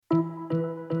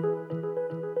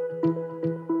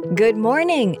Good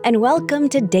morning, and welcome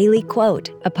to Daily Quote,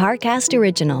 a Parcast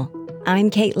original. I'm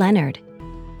Kate Leonard.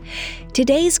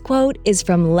 Today's quote is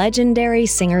from legendary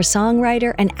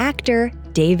singer-songwriter and actor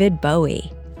David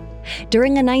Bowie.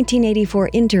 During a 1984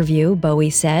 interview, Bowie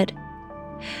said,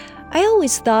 "I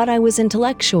always thought I was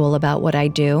intellectual about what I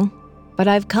do, but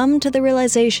I've come to the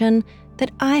realization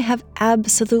that I have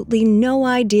absolutely no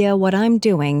idea what I'm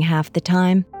doing half the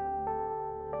time."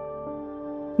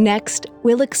 Next,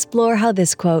 we'll explore how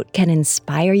this quote can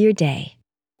inspire your day.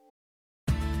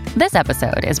 This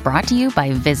episode is brought to you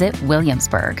by Visit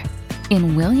Williamsburg.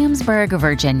 In Williamsburg,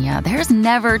 Virginia, there's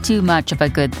never too much of a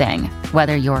good thing.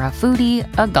 Whether you're a foodie,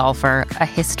 a golfer, a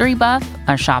history buff,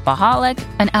 a shopaholic,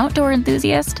 an outdoor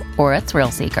enthusiast, or a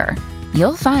thrill seeker,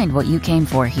 you'll find what you came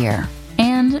for here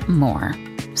and more.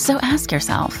 So ask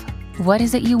yourself, what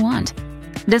is it you want?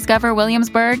 Discover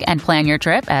Williamsburg and plan your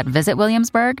trip at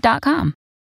visitwilliamsburg.com.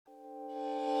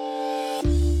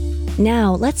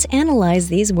 Now, let's analyze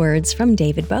these words from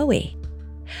David Bowie.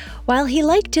 While he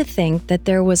liked to think that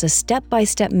there was a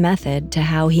step-by-step method to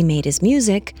how he made his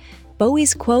music,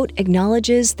 Bowie's quote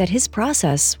acknowledges that his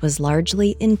process was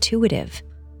largely intuitive.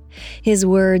 His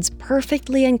words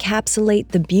perfectly encapsulate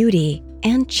the beauty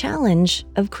and challenge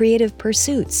of creative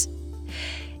pursuits.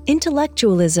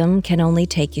 Intellectualism can only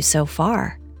take you so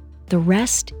far. The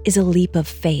rest is a leap of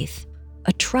faith,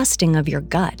 a trusting of your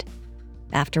gut.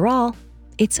 After all,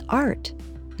 it's art,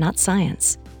 not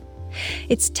science.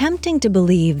 It's tempting to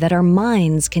believe that our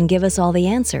minds can give us all the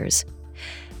answers.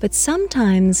 But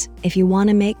sometimes, if you want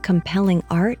to make compelling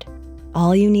art,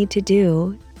 all you need to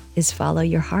do is follow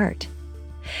your heart.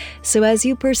 So as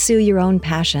you pursue your own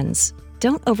passions,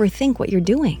 don't overthink what you're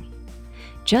doing.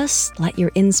 Just let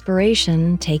your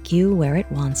inspiration take you where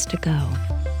it wants to go.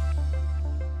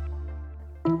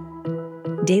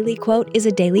 Daily Quote is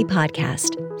a daily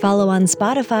podcast. Follow on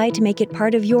Spotify to make it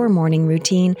part of your morning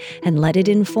routine and let it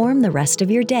inform the rest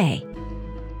of your day.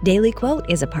 Daily Quote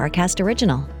is a Parcast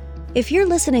original. If you're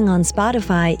listening on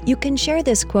Spotify, you can share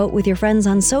this quote with your friends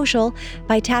on social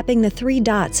by tapping the 3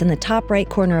 dots in the top right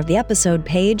corner of the episode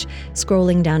page,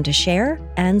 scrolling down to share,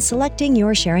 and selecting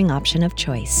your sharing option of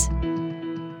choice.